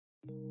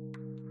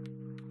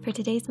For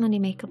today's Monday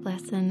makeup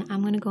lesson, I'm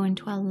going to go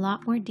into a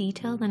lot more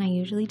detail than I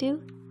usually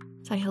do,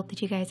 so I hope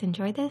that you guys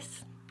enjoy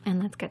this,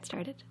 and let's get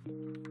started.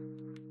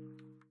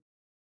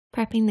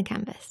 Prepping the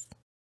canvas.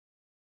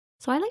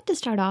 So I like to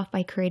start off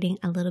by creating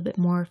a little bit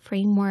more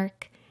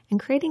framework and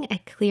creating a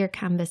clear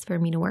canvas for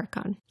me to work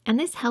on. And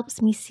this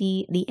helps me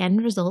see the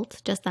end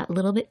result just that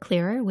little bit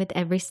clearer with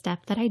every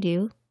step that I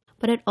do,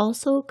 but it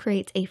also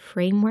creates a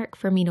framework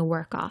for me to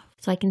work off,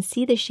 so I can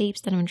see the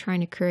shapes that I'm trying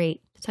to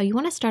create. So you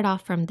want to start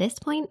off from this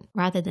point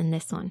rather than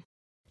this one.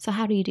 So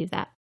how do you do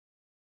that?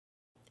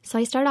 So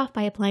I start off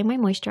by applying my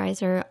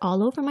moisturizer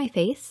all over my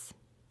face,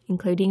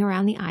 including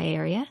around the eye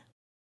area.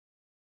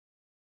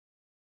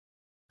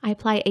 I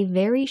apply a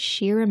very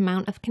sheer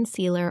amount of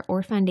concealer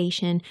or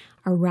foundation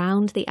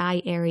around the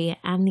eye area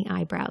and the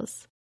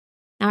eyebrows.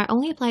 Now I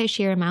only apply a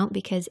sheer amount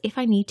because if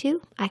I need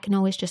to, I can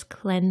always just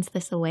cleanse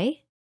this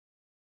away.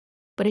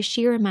 But a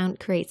sheer amount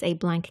creates a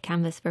blank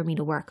canvas for me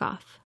to work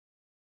off.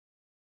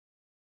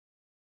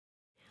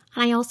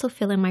 And I also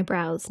fill in my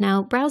brows.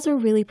 Now, brows are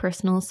really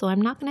personal, so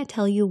I'm not going to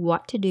tell you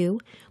what to do,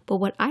 but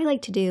what I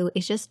like to do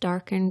is just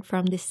darken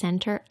from the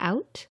center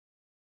out,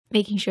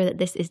 making sure that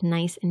this is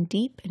nice and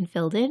deep and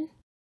filled in.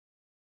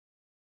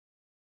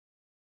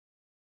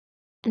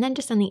 And then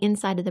just on the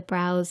inside of the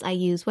brows, I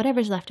use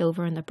whatever's left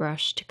over on the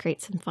brush to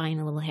create some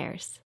fine little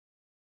hairs.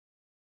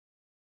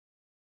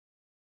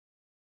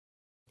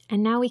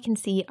 And now we can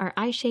see our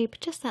eye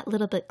shape just that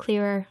little bit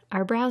clearer,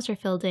 our brows are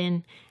filled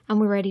in, and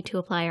we're ready to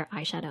apply our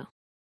eyeshadow.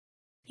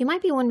 You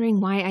might be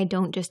wondering why I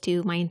don't just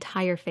do my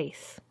entire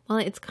face. Well,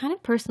 it's kind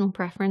of personal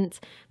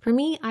preference. For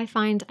me, I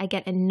find I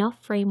get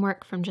enough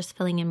framework from just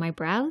filling in my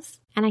brows,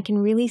 and I can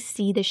really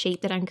see the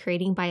shape that I'm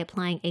creating by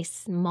applying a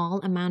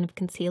small amount of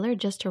concealer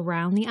just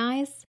around the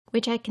eyes,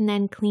 which I can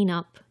then clean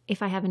up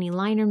if I have any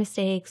liner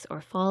mistakes or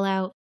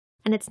fallout,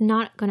 and it's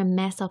not going to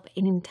mess up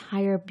an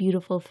entire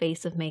beautiful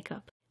face of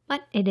makeup.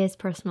 But it is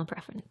personal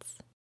preference.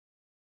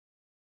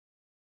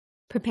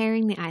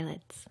 Preparing the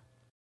eyelids.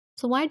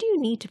 So why do you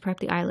need to prep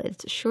the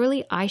eyelids?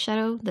 Surely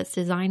eyeshadow that's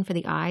designed for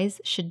the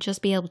eyes should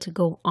just be able to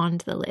go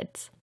onto the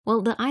lids.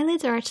 Well, the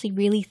eyelids are actually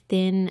really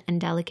thin and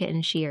delicate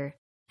and sheer,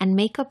 and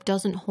makeup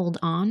doesn't hold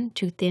on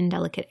to thin,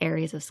 delicate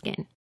areas of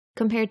skin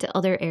compared to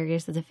other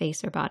areas of the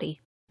face or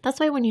body. That's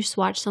why when you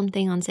swatch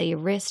something on, say, your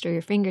wrist or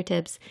your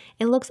fingertips,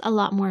 it looks a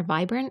lot more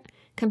vibrant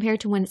compared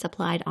to when it's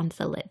applied onto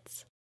the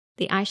lids.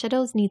 The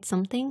eyeshadows need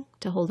something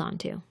to hold on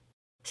to.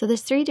 So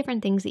there's 3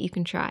 different things that you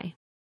can try.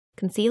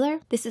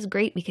 Concealer, this is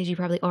great because you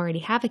probably already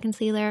have a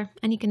concealer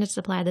and you can just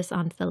apply this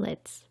onto the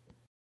lids.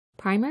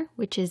 Primer,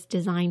 which is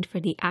designed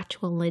for the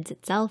actual lids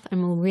itself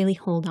and will really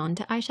hold on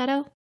to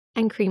eyeshadow.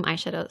 And cream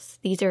eyeshadows.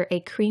 These are a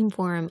cream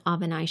form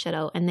of an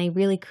eyeshadow and they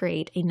really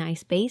create a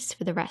nice base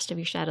for the rest of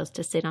your shadows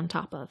to sit on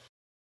top of.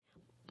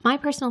 My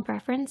personal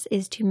preference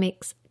is to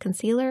mix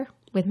concealer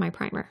with my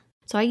primer.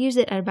 So I use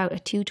it at about a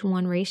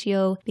 2-to-1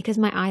 ratio because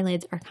my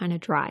eyelids are kind of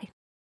dry.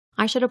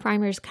 Eyeshadow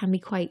primers can be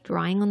quite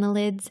drying on the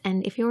lids,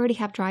 and if you already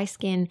have dry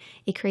skin,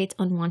 it creates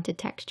unwanted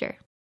texture.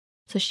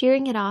 So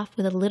shearing it off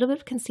with a little bit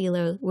of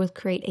concealer will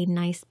create a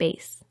nice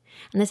base.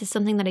 And this is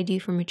something that I do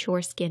for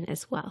mature skin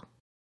as well.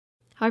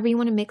 However, you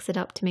want to mix it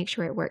up to make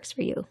sure it works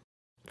for you.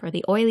 For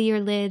the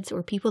oilier lids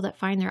or people that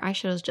find their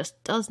eyeshadows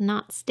just does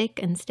not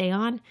stick and stay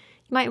on,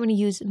 you might want to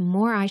use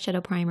more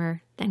eyeshadow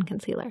primer than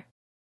concealer.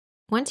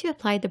 Once you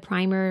applied the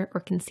primer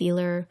or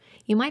concealer,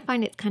 you might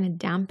find it's kind of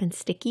damp and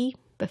sticky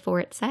before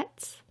it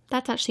sets.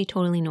 That's actually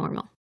totally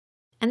normal.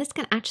 And this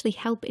can actually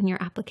help in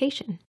your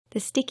application. The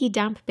sticky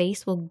damp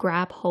base will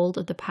grab hold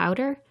of the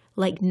powder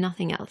like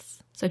nothing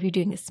else. So if you're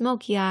doing a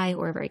smoky eye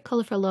or a very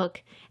colorful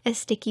look, a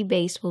sticky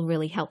base will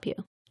really help you.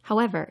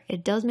 However,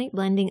 it does make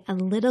blending a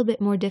little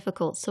bit more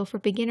difficult. So for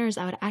beginners,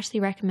 I would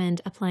actually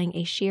recommend applying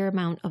a sheer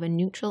amount of a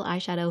neutral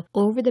eyeshadow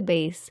over the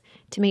base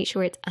to make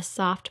sure it's a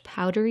soft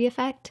powdery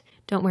effect.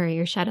 Don't worry,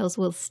 your shadows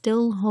will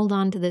still hold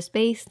on to this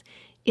base.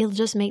 It'll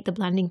just make the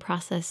blending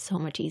process so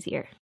much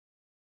easier.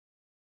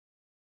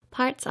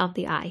 Parts of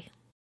the eye.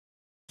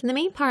 So the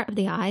main part of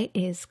the eye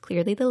is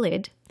clearly the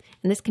lid,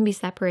 and this can be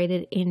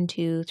separated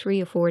into 3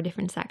 or 4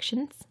 different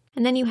sections.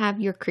 And then you have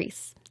your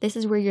crease. This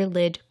is where your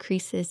lid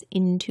creases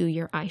into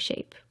your eye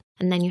shape.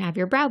 And then you have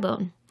your brow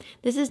bone.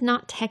 This is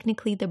not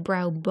technically the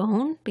brow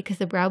bone because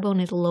the brow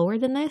bone is lower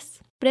than this,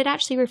 but it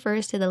actually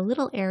refers to the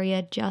little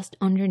area just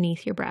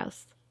underneath your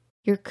brows.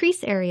 Your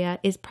crease area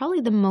is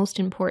probably the most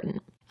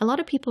important. A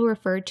lot of people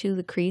refer to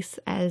the crease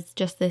as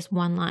just this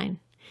one line.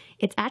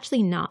 It's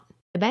actually not.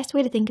 The best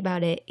way to think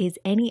about it is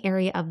any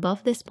area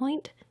above this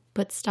point,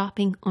 but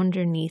stopping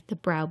underneath the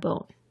brow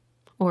bone,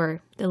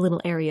 or the little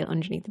area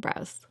underneath the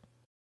brows.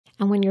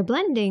 And when you're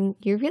blending,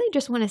 you really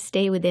just want to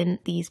stay within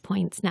these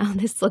points. Now,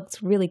 this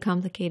looks really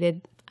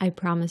complicated. I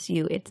promise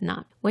you it's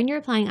not. When you're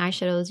applying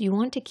eyeshadows, you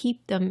want to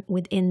keep them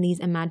within these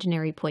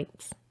imaginary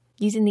points.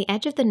 Using the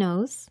edge of the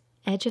nose,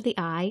 edge of the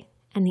eye,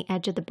 and the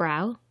edge of the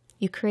brow,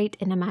 you create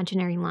an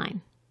imaginary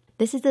line.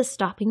 This is the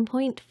stopping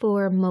point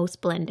for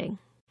most blending.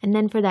 And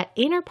then for that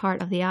inner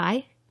part of the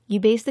eye, you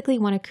basically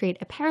want to create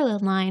a parallel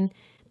line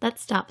that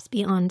stops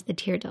beyond the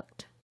tear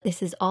duct.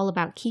 This is all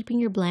about keeping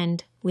your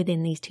blend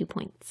within these 2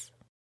 points.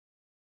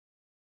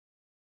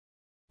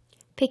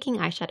 Picking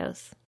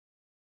eyeshadows.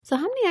 So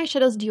how many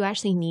eyeshadows do you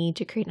actually need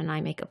to create an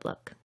eye makeup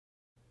look?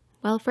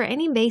 Well, for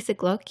any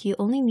basic look, you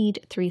only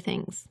need 3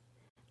 things: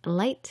 a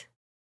light,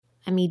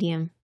 a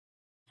medium,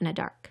 and a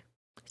dark.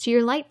 So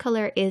your light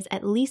color is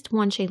at least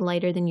 1 shade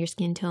lighter than your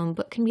skin tone,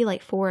 but can be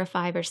like 4 or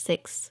 5 or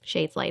 6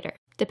 shades lighter.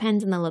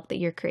 Depends on the look that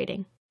you're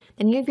creating.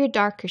 Then you have your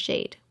darker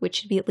shade, which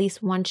should be at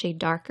least 1 shade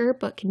darker,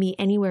 but can be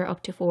anywhere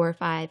up to 4 or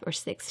 5 or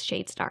 6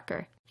 shades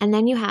darker. And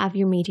then you have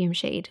your medium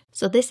shade.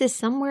 So this is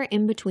somewhere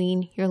in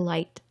between your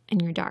light and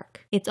your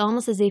dark. It's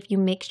almost as if you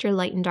mixed your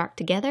light and dark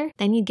together,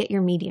 then you get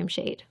your medium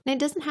shade. And it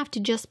doesn't have to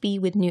just be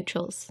with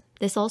neutrals.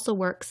 This also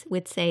works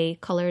with, say,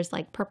 colors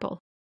like purple.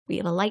 We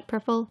have a light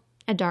purple,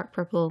 a dark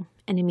purple,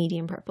 and a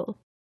medium purple.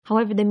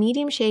 However, the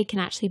medium shade can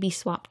actually be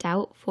swapped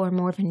out for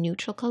more of a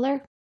neutral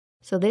color.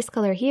 So this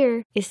color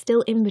here is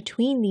still in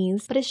between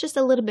these, but it's just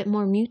a little bit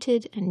more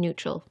muted and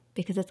neutral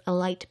because it's a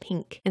light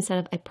pink instead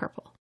of a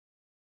purple.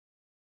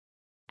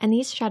 And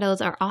these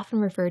shadows are often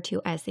referred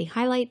to as the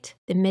highlight,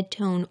 the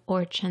midtone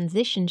or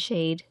transition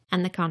shade,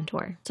 and the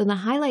contour. So the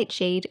highlight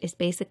shade is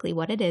basically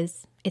what it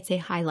is. It's a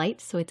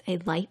highlight, so it's a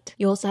light.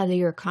 You also have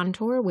your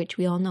contour, which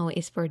we all know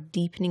is for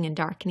deepening and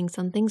darkening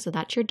something, so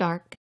that's your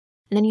dark.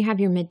 And then you have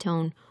your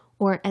midtone,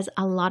 or as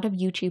a lot of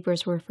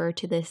YouTubers refer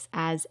to this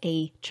as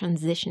a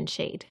transition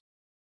shade.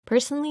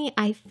 Personally,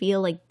 I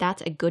feel like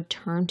that's a good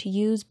term to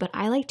use, but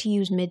I like to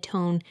use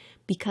midtone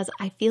because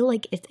I feel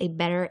like it's a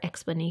better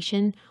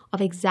explanation of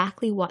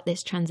exactly what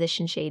this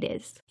transition shade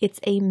is. It's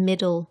a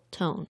middle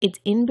tone. It's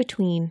in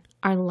between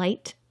our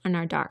light and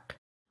our dark.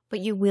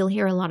 But you will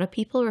hear a lot of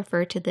people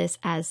refer to this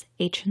as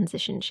a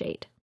transition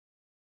shade.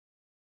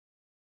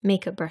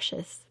 Makeup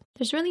brushes.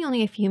 There's really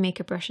only a few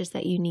makeup brushes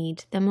that you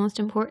need, the most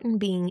important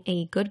being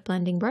a good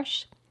blending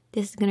brush.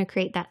 This is going to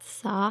create that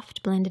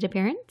soft blended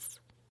appearance.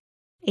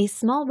 A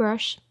small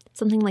brush,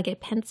 something like a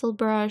pencil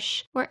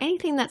brush, or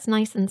anything that's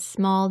nice and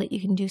small that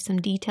you can do some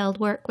detailed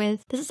work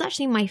with. This is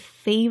actually my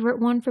favorite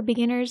one for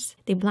beginners,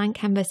 the Blank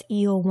Canvas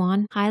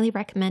EO1. Highly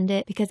recommend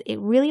it because it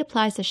really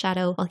applies the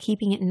shadow while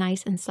keeping it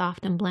nice and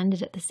soft and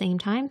blended at the same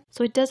time,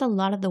 so it does a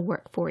lot of the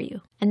work for you.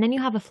 And then you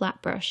have a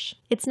flat brush.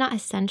 It's not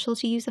essential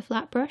to use a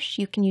flat brush.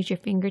 You can use your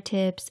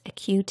fingertips, a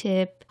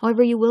Q-tip,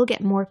 however you will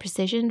get more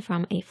precision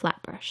from a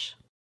flat brush.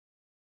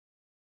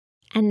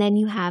 And then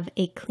you have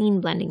a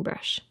clean blending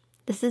brush.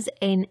 This is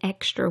an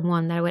extra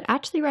one that I would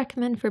actually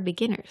recommend for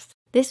beginners.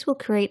 This will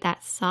create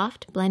that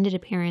soft blended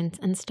appearance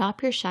and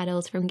stop your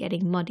shadows from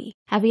getting muddy.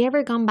 Have you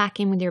ever gone back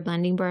in with your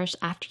blending brush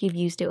after you've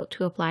used it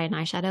to apply an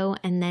eyeshadow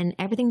and then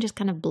everything just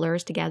kind of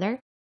blurs together?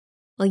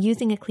 Well,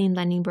 using a clean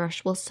blending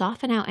brush will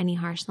soften out any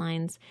harsh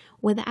lines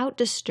without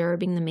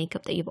disturbing the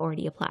makeup that you've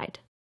already applied.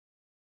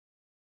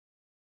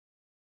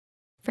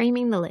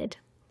 Framing the lid,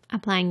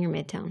 applying your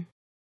midtone.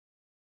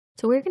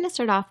 So we're going to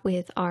start off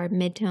with our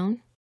midtone.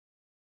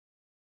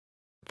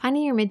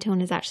 Finding your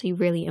midtone is actually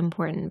really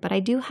important, but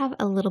I do have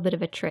a little bit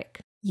of a trick.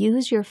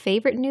 Use your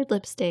favorite nude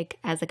lipstick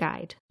as a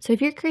guide. So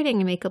if you're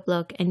creating a makeup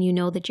look and you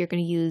know that you're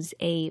going to use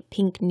a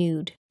pink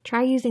nude,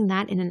 try using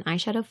that in an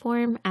eyeshadow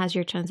form as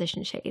your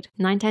transition shade.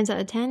 9 times out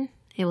of 10,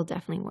 it will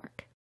definitely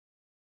work.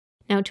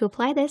 Now to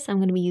apply this, I'm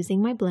going to be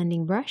using my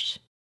blending brush.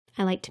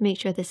 I like to make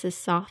sure this is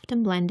soft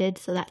and blended,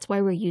 so that's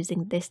why we're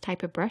using this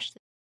type of brush.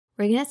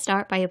 We're going to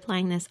start by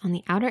applying this on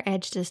the outer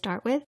edge to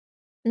start with,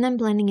 and then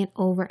blending it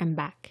over and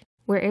back.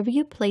 Wherever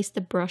you place the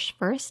brush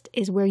first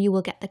is where you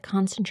will get the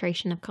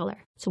concentration of color.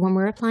 So when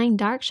we're applying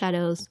dark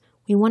shadows,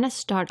 we want to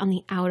start on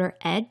the outer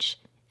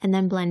edge and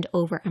then blend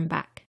over and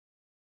back.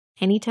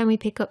 Anytime we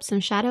pick up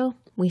some shadow,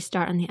 we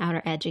start on the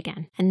outer edge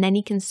again. And then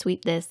you can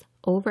sweep this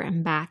over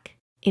and back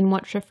in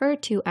what's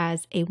referred to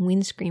as a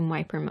windscreen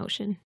wiper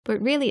motion.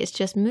 But really it's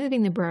just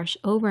moving the brush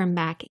over and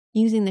back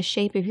using the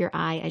shape of your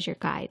eye as your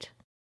guide.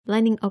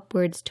 Blending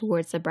upwards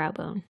towards the brow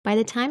bone. By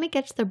the time it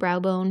gets to the brow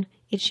bone,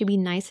 it should be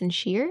nice and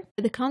sheer,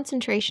 with the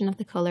concentration of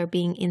the color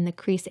being in the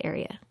crease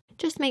area.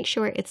 Just make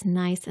sure it's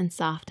nice and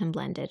soft and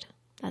blended.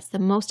 That's the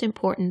most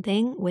important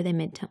thing with a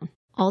midtone.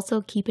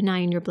 Also keep an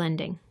eye on your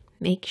blending.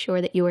 Make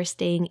sure that you are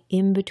staying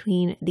in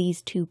between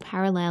these 2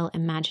 parallel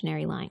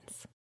imaginary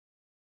lines.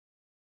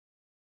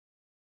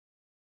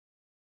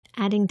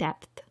 Adding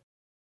depth.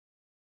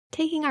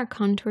 Taking our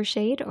contour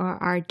shade or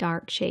our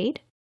dark shade,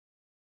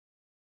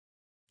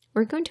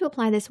 we're going to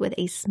apply this with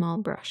a small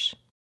brush.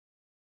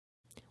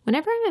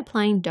 Whenever I'm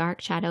applying dark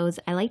shadows,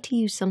 I like to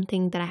use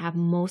something that I have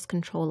most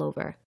control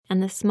over.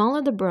 And the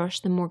smaller the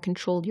brush, the more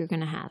control you're going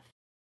to have.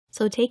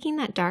 So taking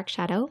that dark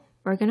shadow,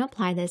 we're going to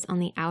apply this on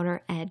the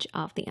outer edge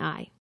of the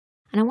eye.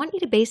 And I want you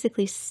to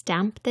basically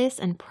stamp this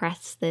and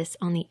press this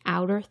on the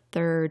outer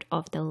third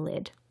of the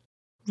lid.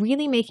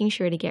 Really making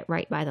sure to get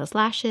right by those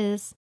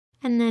lashes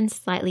and then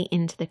slightly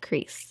into the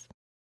crease.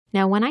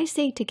 Now, when I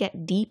say to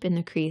get deep in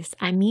the crease,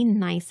 I mean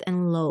nice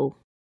and low.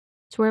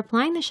 So we're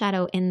applying the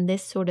shadow in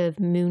this sort of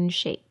moon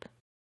shape.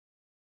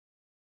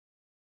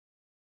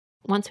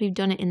 Once we've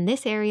done it in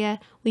this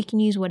area, we can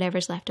use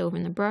whatever's left over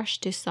in the brush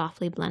to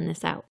softly blend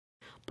this out.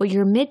 but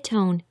your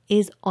mid-tone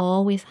is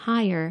always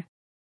higher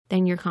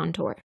than your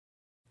contour,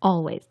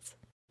 always.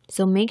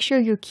 So make sure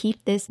you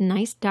keep this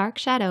nice dark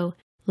shadow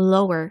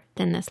lower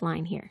than this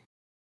line here.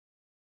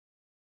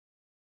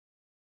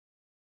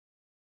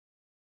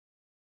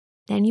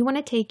 Then you want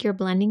to take your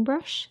blending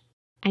brush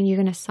and you're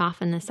going to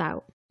soften this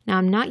out. Now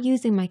I'm not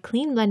using my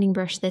clean blending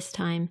brush this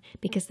time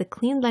because the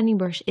clean blending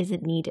brush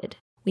isn't needed.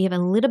 We have a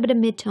little bit of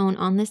mid-tone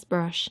on this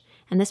brush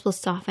and this will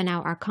soften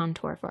out our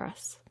contour for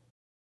us.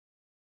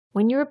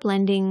 When you're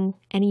blending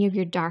any of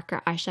your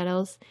darker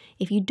eyeshadows,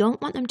 if you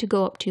don't want them to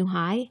go up too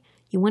high,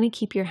 you want to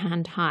keep your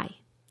hand high.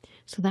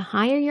 So the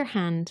higher your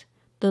hand,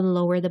 the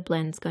lower the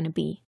blend's going to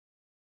be.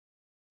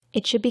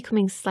 It should be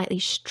coming slightly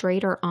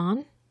straighter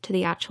on to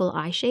the actual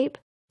eye shape,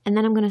 and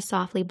then I'm going to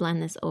softly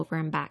blend this over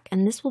and back,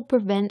 and this will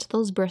prevent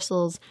those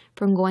bristles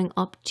from going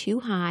up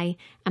too high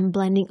and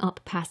blending up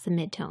past the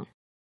mid-tone,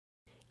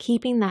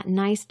 keeping that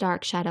nice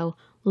dark shadow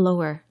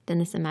lower than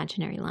this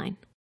imaginary line.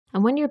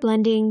 And when you're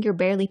blending, you're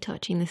barely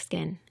touching the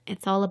skin.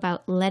 It's all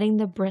about letting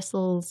the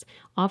bristles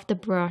off the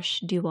brush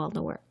do all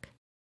the work.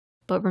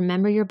 But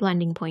remember your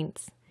blending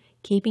points,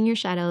 keeping your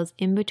shadows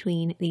in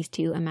between these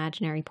two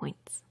imaginary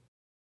points.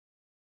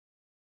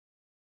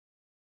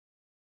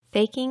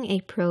 Faking a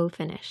pro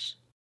finish.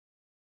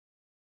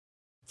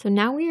 So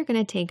now we are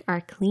going to take our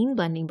clean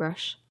blending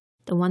brush,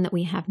 the one that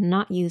we have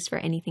not used for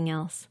anything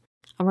else,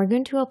 and we're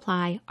going to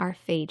apply our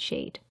fade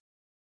shade.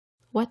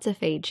 What's a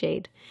fade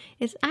shade?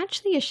 It's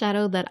actually a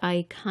shadow that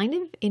I kind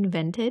of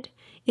invented.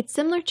 It's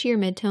similar to your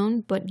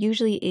mid-tone, but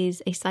usually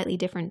is a slightly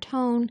different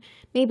tone,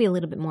 maybe a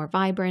little bit more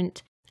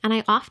vibrant. And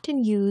I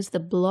often use the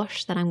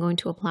blush that I'm going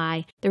to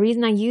apply. The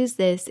reason I use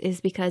this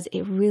is because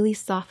it really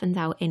softens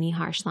out any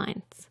harsh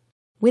lines.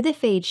 With a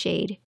fade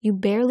shade, you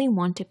barely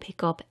want to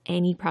pick up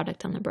any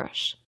product on the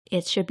brush.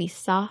 It should be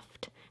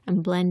soft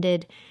and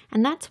blended,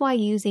 and that's why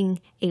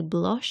using a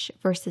blush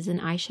versus an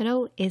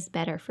eyeshadow is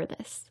better for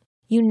this.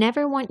 You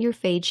never want your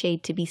fade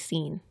shade to be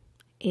seen.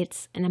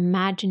 It's an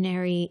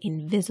imaginary,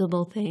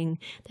 invisible thing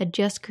that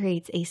just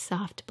creates a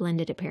soft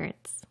blended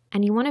appearance.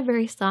 And you want to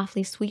very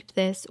softly sweep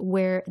this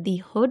where the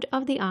hood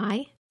of the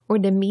eye or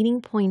the meeting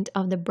point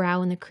of the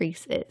brow and the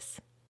crease is.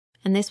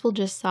 And this will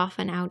just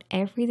soften out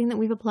everything that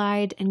we've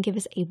applied and give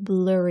us a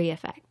blurry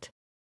effect.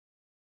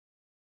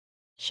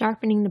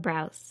 Sharpening the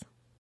brows.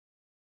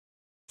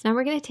 So now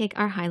we're going to take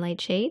our highlight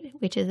shade,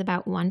 which is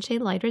about one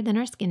shade lighter than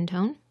our skin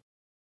tone.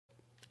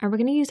 And we're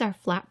going to use our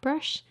flat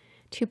brush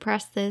to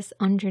press this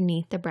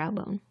underneath the brow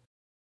bone.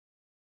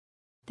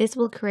 This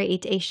will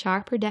create a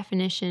sharper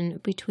definition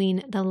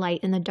between the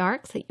light and the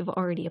darks that you've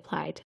already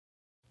applied,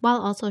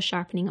 while also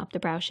sharpening up the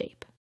brow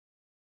shape.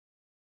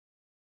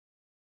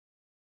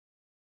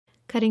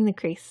 Cutting the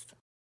crease.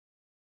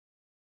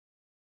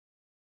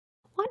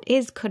 What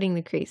is cutting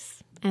the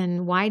crease,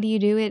 and why do you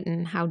do it,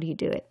 and how do you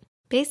do it?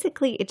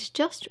 Basically, it's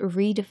just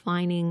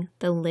redefining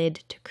the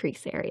lid to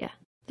crease area.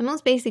 The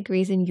most basic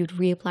reason you'd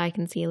reapply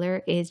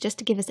concealer is just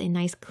to give us a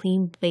nice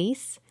clean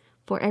base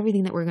for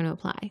everything that we're going to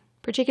apply,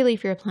 particularly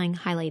if you're applying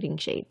highlighting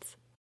shades.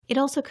 It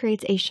also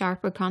creates a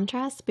sharper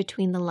contrast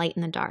between the light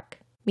and the dark,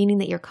 meaning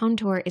that your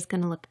contour is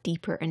going to look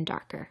deeper and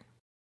darker.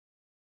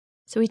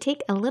 So we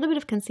take a little bit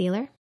of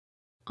concealer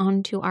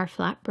onto our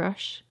flat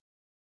brush,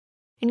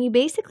 and you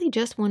basically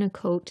just want to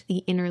coat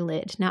the inner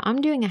lid. Now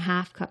I'm doing a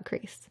half cut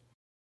crease.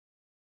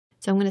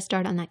 So I'm going to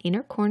start on that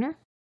inner corner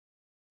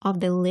of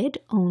the lid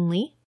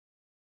only,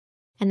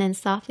 and then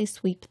softly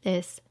sweep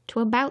this to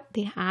about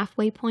the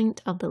halfway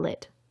point of the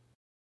lid,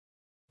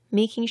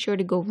 making sure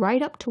to go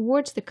right up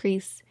towards the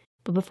crease,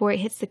 but before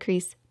it hits the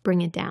crease,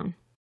 bring it down.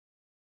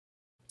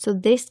 So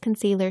this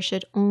concealer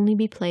should only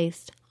be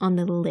placed on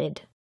the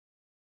lid.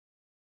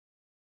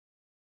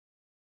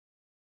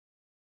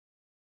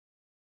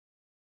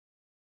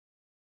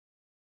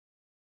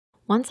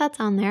 Once that's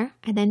on there,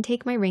 I then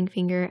take my ring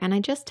finger and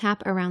I just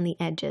tap around the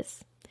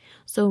edges.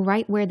 So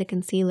right where the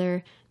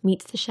concealer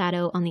meets the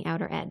shadow on the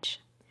outer edge.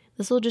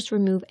 This will just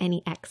remove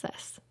any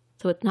excess,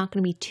 so it's not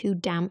going to be too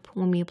damp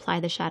when we apply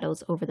the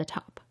shadows over the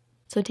top.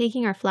 So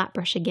taking our flat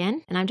brush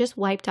again, and I've just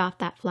wiped off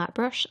that flat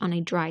brush on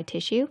a dry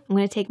tissue. I'm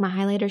going to take my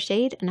highlighter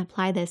shade and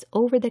apply this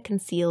over the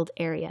concealed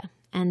area,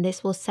 and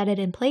this will set it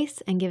in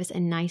place and give us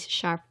a nice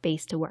sharp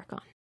base to work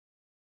on.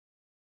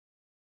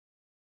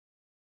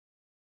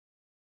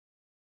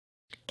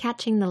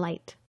 Catching the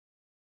light.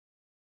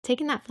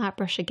 Taking that flat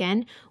brush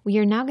again, we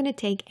are now going to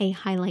take a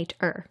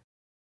highlighter.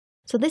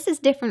 So this is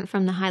different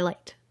from the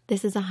highlight.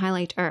 This is a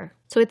highlighter.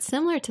 So it's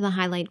similar to the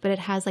highlight, but it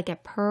has like a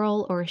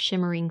pearl or a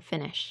shimmering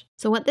finish.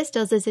 So what this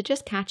does is it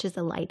just catches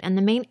the light, and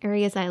the main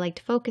areas I like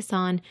to focus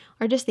on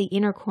are just the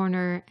inner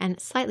corner and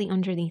slightly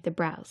underneath the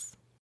brows.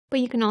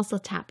 But you can also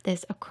tap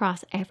this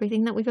across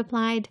everything that we've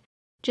applied,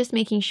 just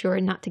making sure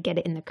not to get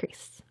it in the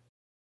crease.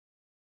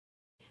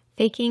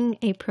 Faking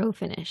a pro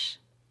finish.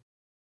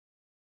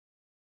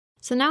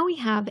 So now we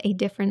have a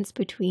difference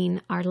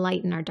between our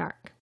light and our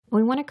dark.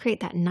 We want to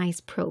create that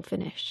nice pro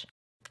finish.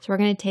 So we're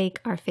going to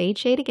take our fade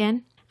shade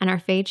again, and our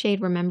fade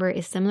shade, remember,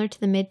 is similar to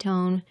the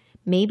mid-tone,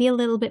 maybe a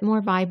little bit more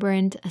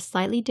vibrant, a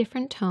slightly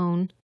different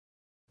tone,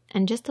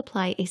 and just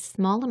apply a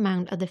small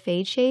amount of the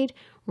fade shade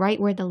right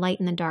where the light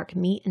and the dark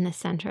meet in the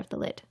center of the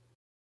lid.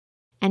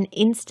 And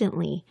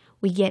instantly,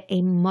 we get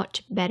a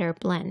much better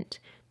blend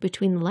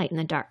between the light and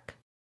the dark.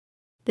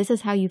 This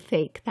is how you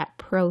fake that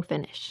pro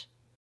finish.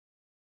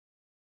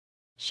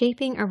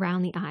 Shaping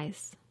around the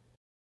eyes.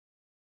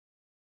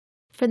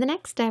 For the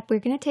next step, we're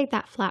going to take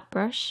that flat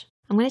brush.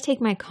 I'm going to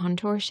take my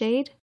contour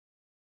shade,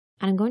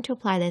 and I'm going to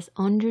apply this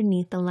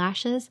underneath the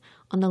lashes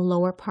on the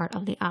lower part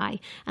of the eye.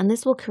 And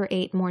this will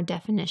create more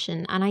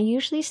definition. And I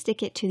usually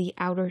stick it to the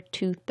outer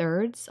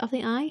 2/3 of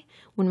the eye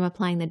when I'm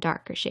applying the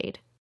darker shade.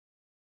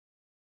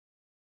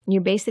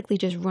 You're basically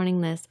just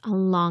running this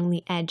along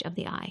the edge of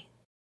the eye.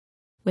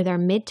 With our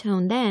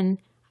mid-tone then,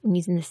 I'm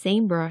using the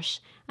same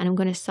brush, and I'm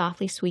going to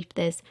softly sweep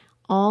this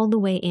all the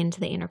way into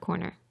the inner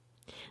corner.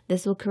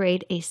 This will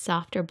create a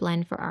softer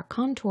blend for our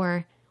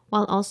contour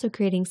while also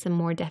creating some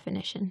more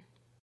definition.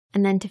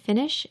 And then to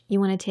finish, you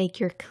want to take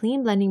your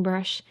clean blending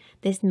brush.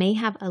 This may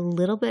have a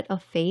little bit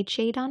of fade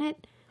shade on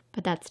it,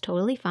 but that's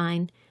totally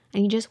fine.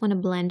 And you just want to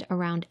blend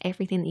around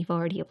everything that you've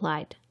already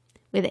applied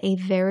with a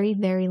very,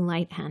 very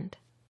light hand.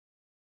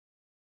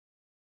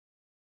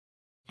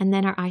 And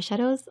then our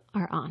eyeshadows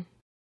are on.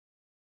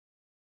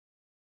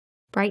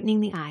 Brightening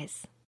the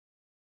eyes.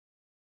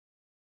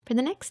 For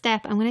the next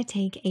step, I'm going to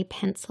take a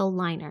pencil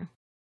liner.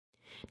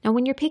 Now,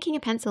 when you're picking a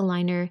pencil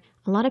liner,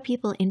 a lot of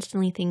people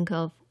instantly think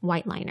of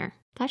white liner.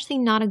 It's actually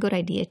not a good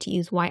idea to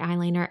use white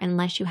eyeliner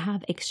unless you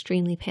have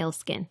extremely pale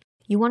skin.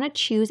 You want to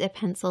choose a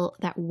pencil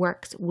that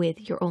works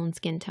with your own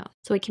skin tone.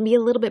 So it can be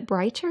a little bit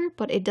brighter,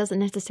 but it doesn't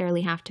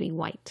necessarily have to be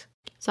white.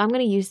 So I'm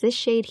going to use this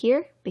shade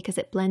here because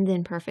it blends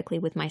in perfectly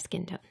with my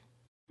skin tone.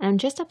 And I'm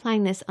just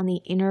applying this on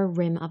the inner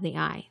rim of the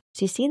eye.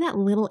 So you see that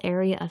little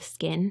area of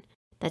skin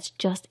that's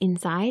just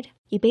inside?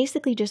 You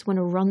basically just want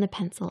to run the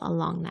pencil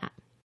along that.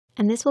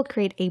 And this will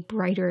create a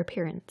brighter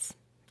appearance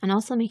and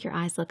also make your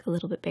eyes look a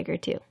little bit bigger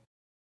too.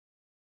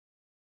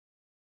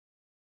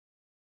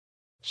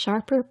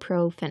 Sharper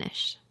Pro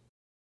Finish.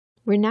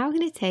 We're now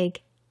going to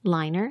take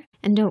liner,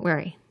 and don't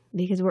worry,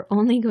 because we're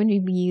only going to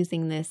be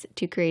using this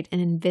to create an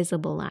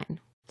invisible line.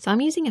 So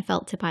I'm using a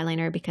felt tip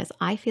eyeliner because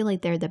I feel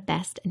like they're the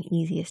best and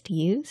easiest to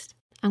use.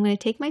 I'm going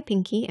to take my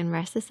pinky and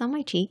rest this on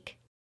my cheek,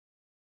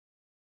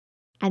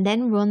 and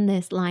then run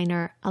this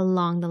liner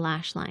along the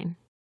lash line.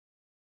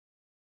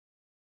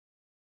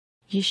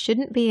 You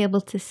shouldn't be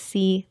able to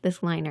see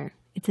this liner.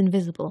 It's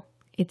invisible.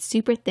 It's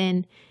super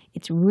thin.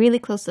 It's really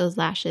close to those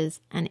lashes,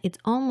 and it's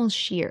almost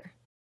sheer.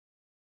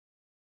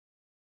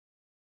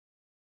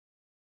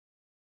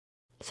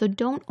 So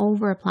don't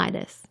over apply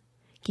this.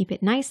 Keep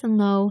it nice and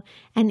low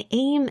and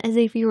aim as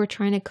if you were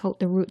trying to coat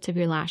the roots of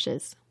your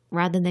lashes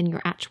rather than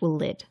your actual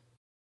lid.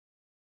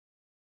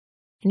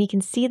 And you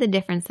can see the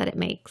difference that it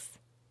makes.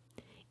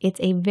 It's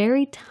a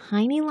very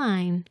tiny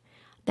line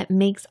that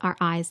makes our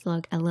eyes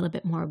look a little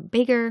bit more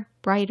bigger,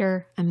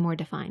 brighter, and more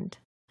defined.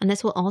 And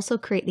this will also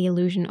create the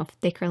illusion of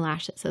thicker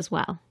lashes as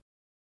well.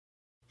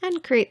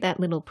 And create that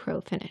little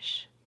pro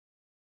finish.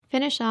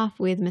 Finish off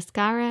with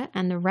mascara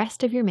and the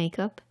rest of your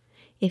makeup.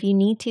 If you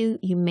need to,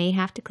 you may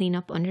have to clean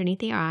up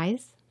underneath your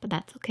eyes, but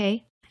that's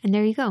okay. And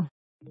there you go.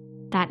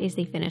 That is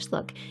the finished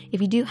look.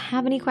 If you do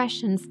have any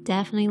questions,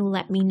 definitely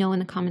let me know in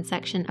the comment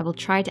section. I will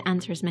try to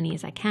answer as many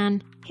as I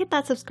can. Hit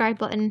that subscribe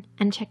button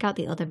and check out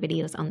the other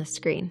videos on the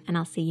screen, and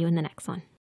I'll see you in the next one.